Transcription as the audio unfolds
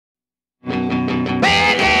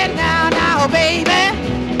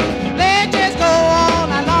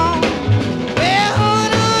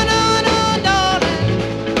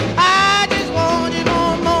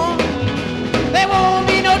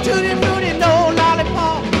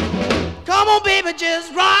baby,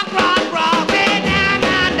 just rock, rock, rock. Hey, now,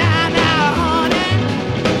 now, now, now, honey,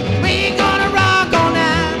 we gonna rock all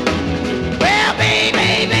night. Well,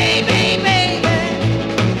 baby, baby, baby,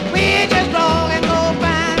 we just rock and go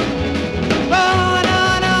fine. Run,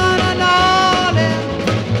 on, darling.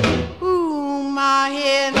 Ooh, my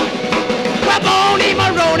head. Well, won't eat my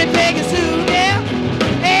Ronnie Peggy Sue, yeah.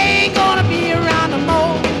 Ain't gonna be around no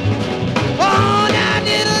more. Oh, now,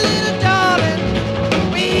 little darling,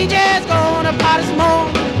 we just gonna party some more.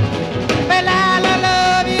 Well, I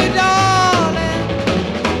love you, darling.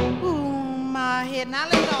 Ooh, my head. Now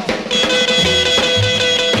let's go.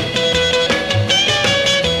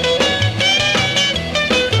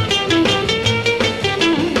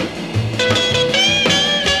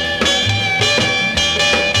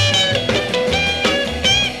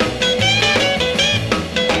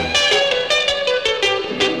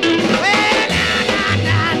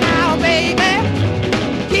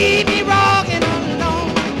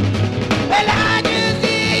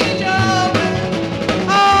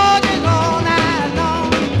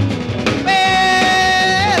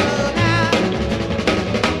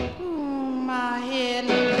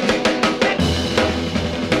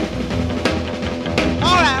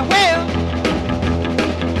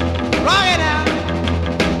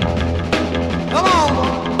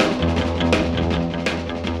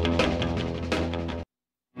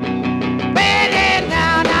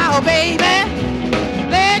 Baby,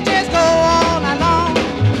 let's just go all night long.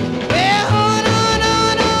 Well,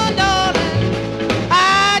 darling,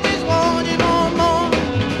 I just want you no more.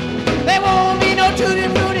 There won't be no tutti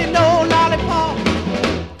frutti, no lollipop.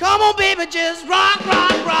 Come on, baby, just rock,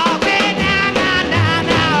 rock, rock.